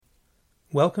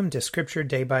Welcome to Scripture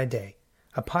Day by Day,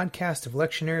 a podcast of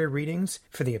lectionary readings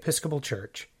for the Episcopal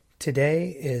Church. Today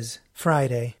is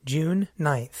Friday, June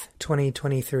 9th,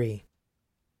 2023.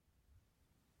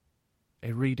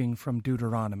 A reading from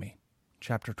Deuteronomy,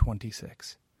 chapter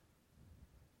 26.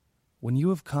 When you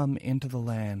have come into the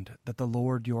land that the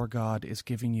Lord your God is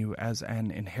giving you as an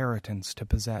inheritance to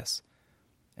possess,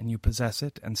 and you possess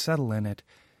it and settle in it,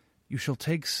 you shall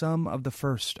take some of the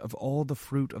first of all the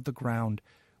fruit of the ground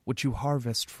which you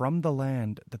harvest from the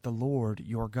land that the Lord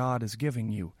your God is giving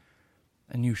you,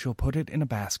 and you shall put it in a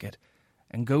basket,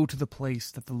 and go to the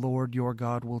place that the Lord your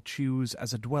God will choose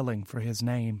as a dwelling for his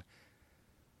name.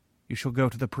 You shall go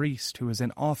to the priest who is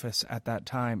in office at that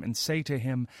time, and say to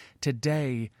him,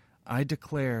 Today I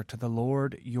declare to the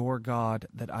Lord your God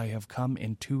that I have come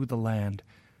into the land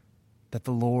that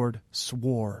the Lord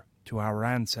swore to our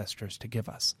ancestors to give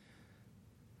us.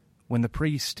 When the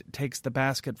priest takes the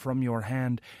basket from your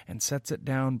hand and sets it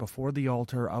down before the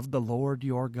altar of the Lord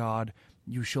your God,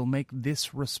 you shall make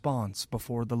this response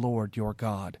before the Lord your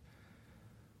God.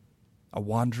 A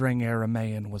wandering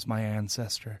Aramaean was my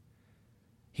ancestor.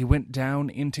 He went down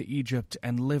into Egypt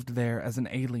and lived there as an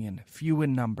alien, few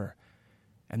in number,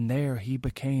 and there he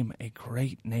became a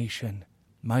great nation,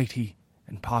 mighty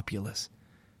and populous.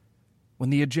 When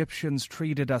the Egyptians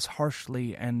treated us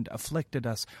harshly and afflicted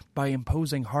us by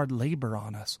imposing hard labor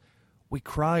on us, we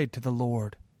cried to the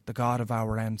Lord, the God of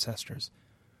our ancestors.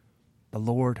 The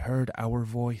Lord heard our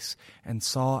voice and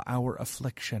saw our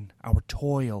affliction, our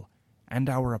toil, and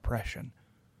our oppression.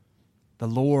 The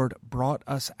Lord brought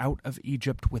us out of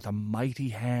Egypt with a mighty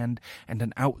hand and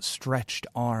an outstretched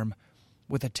arm,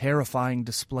 with a terrifying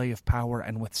display of power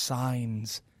and with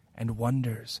signs and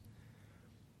wonders.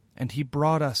 And he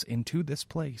brought us into this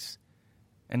place,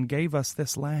 and gave us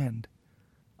this land,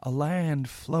 a land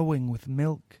flowing with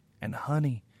milk and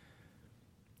honey.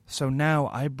 So now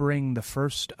I bring the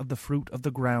first of the fruit of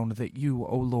the ground that you,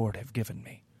 O Lord, have given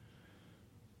me.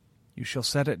 You shall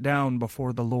set it down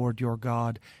before the Lord your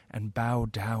God, and bow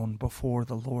down before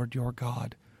the Lord your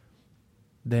God.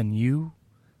 Then you,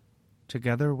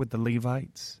 together with the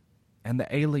Levites and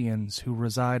the aliens who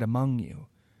reside among you,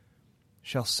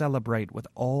 shall celebrate with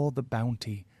all the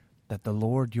bounty that the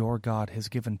Lord your God has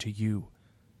given to you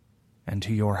and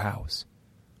to your house.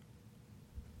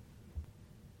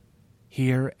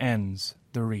 Here ends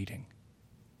the reading.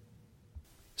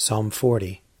 Psalm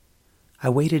 40. I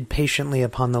waited patiently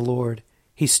upon the Lord.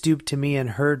 He stooped to me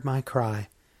and heard my cry.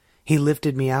 He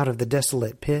lifted me out of the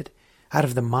desolate pit, out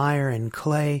of the mire and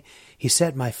clay. He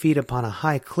set my feet upon a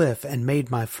high cliff and made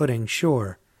my footing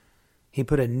sure. He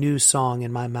put a new song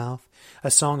in my mouth, a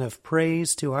song of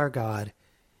praise to our God.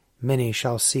 Many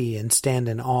shall see and stand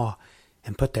in awe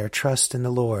and put their trust in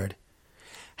the Lord.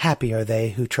 Happy are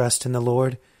they who trust in the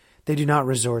Lord. They do not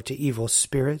resort to evil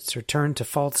spirits or turn to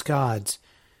false gods.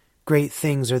 Great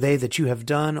things are they that you have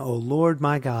done, O Lord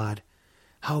my God.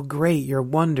 How great your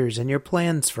wonders and your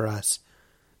plans for us.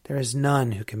 There is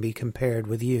none who can be compared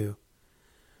with you.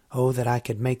 Oh, that I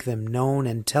could make them known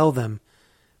and tell them,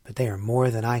 but they are more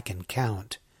than I can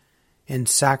count. In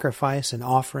sacrifice and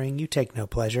offering you take no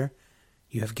pleasure.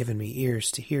 You have given me ears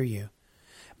to hear you.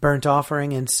 Burnt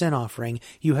offering and sin offering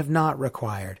you have not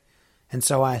required. And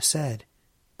so I said,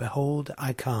 Behold,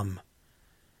 I come.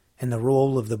 In the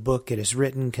roll of the book it is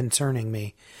written concerning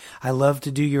me, I love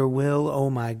to do your will, O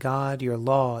my God, your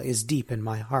law is deep in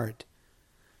my heart.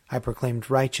 I proclaimed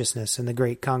righteousness in the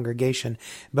great congregation.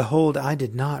 Behold, I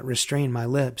did not restrain my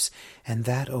lips, and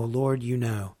that, O Lord, you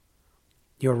know.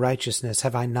 Your righteousness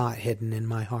have I not hidden in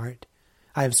my heart.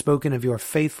 I have spoken of your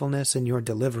faithfulness and your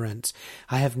deliverance.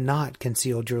 I have not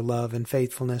concealed your love and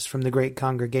faithfulness from the great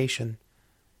congregation.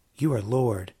 You are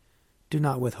Lord. Do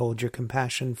not withhold your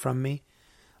compassion from me.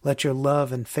 Let your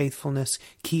love and faithfulness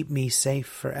keep me safe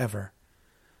forever.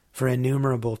 For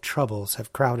innumerable troubles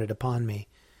have crowded upon me.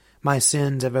 My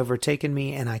sins have overtaken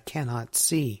me, and I cannot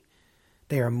see.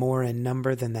 They are more in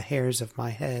number than the hairs of my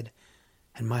head,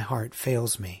 and my heart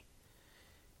fails me.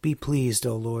 Be pleased,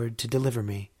 O Lord, to deliver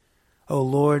me. O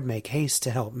Lord, make haste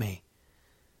to help me.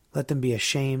 Let them be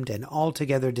ashamed and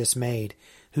altogether dismayed,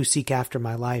 who seek after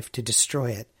my life to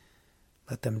destroy it.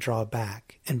 Let them draw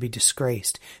back and be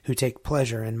disgraced, who take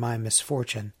pleasure in my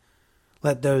misfortune.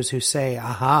 Let those who say,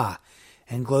 Aha,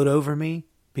 and gloat over me,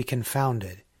 be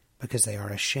confounded, because they are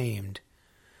ashamed.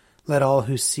 Let all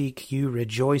who seek you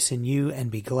rejoice in you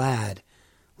and be glad.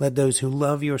 Let those who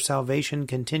love your salvation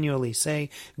continually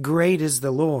say, Great is the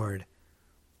Lord.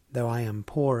 Though I am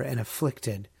poor and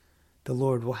afflicted, the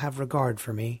Lord will have regard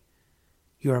for me.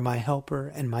 You are my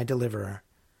helper and my deliverer.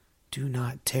 Do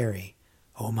not tarry,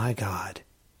 O my God.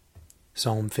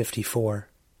 Psalm 54.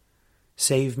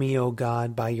 Save me, O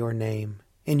God, by your name.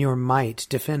 In your might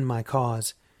defend my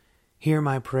cause. Hear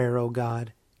my prayer, O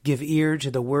God. Give ear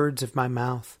to the words of my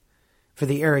mouth. For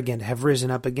the arrogant have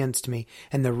risen up against me,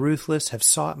 and the ruthless have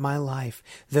sought my life,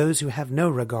 those who have no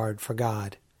regard for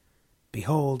God.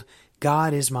 Behold,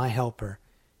 God is my helper.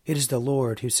 It is the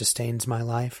Lord who sustains my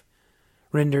life.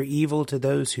 Render evil to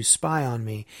those who spy on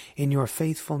me. In your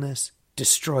faithfulness,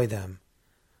 destroy them.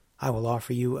 I will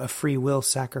offer you a free will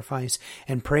sacrifice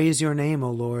and praise your name,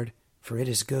 O Lord, for it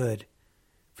is good.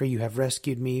 For you have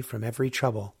rescued me from every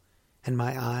trouble, and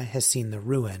my eye has seen the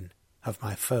ruin of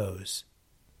my foes.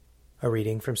 A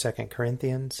reading from 2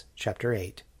 Corinthians chapter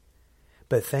 8.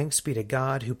 But thanks be to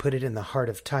God who put it in the heart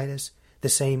of Titus the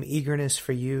same eagerness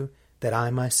for you that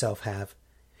I myself have.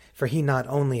 For he not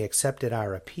only accepted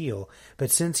our appeal, but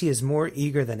since he is more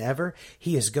eager than ever,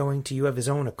 he is going to you of his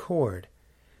own accord.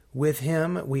 With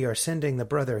him we are sending the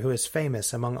brother who is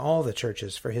famous among all the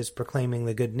churches for his proclaiming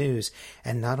the good news,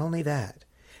 and not only that,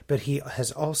 but he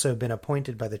has also been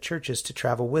appointed by the churches to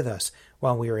travel with us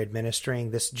while we are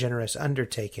administering this generous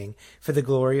undertaking for the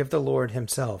glory of the Lord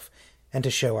himself, and to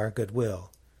show our good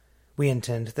will. We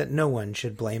intend that no one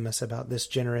should blame us about this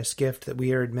generous gift that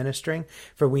we are administering,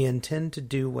 for we intend to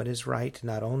do what is right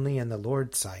not only in the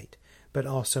Lord's sight, but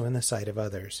also in the sight of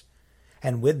others.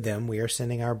 And with them we are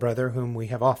sending our brother whom we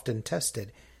have often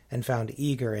tested and found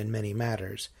eager in many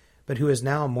matters, but who is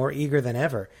now more eager than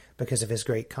ever because of his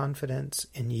great confidence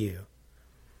in you.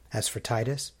 As for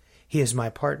Titus, he is my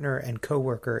partner and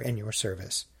co-worker in your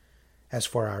service. As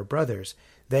for our brothers,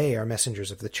 they are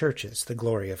messengers of the churches, the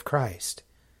glory of Christ.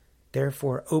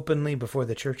 Therefore, openly before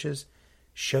the churches,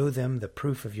 show them the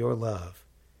proof of your love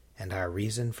and our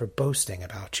reason for boasting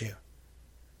about you.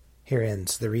 Here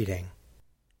ends the reading.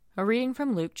 A reading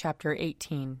from Luke chapter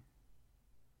 18.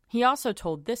 He also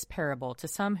told this parable to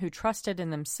some who trusted in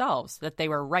themselves that they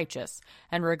were righteous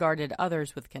and regarded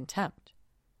others with contempt.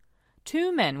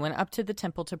 2 men went up to the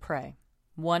temple to pray,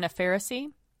 one a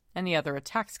Pharisee and the other a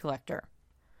tax collector.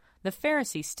 The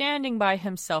Pharisee, standing by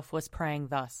himself, was praying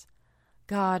thus,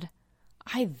 God,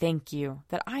 I thank you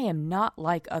that I am not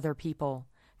like other people,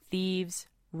 thieves,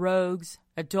 rogues,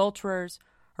 adulterers,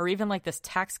 or even like this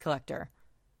tax collector.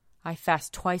 I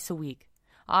fast twice a week.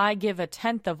 I give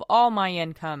 1/10 of all my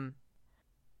income.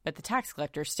 But the tax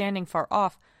collector, standing far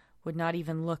off, would not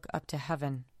even look up to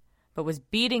heaven, but was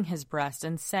beating his breast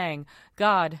and saying,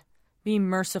 God, be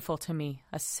merciful to me,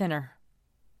 a sinner.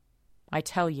 I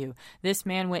tell you, this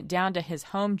man went down to his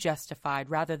home justified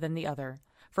rather than the other.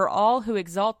 For all who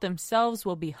exalt themselves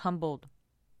will be humbled,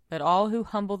 but all who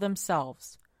humble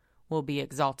themselves will be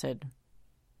exalted.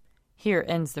 Here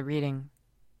ends the reading.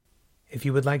 If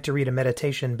you would like to read a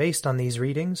meditation based on these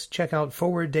readings, check out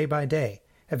Forward Day by Day,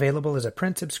 available as a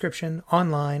print subscription,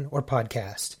 online, or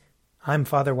podcast. I'm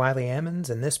Father Wiley Ammons,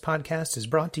 and this podcast is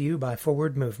brought to you by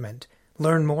Forward Movement.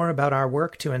 Learn more about our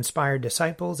work to inspire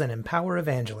disciples and empower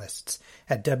evangelists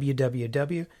at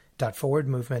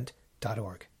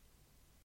www.forwardmovement.org.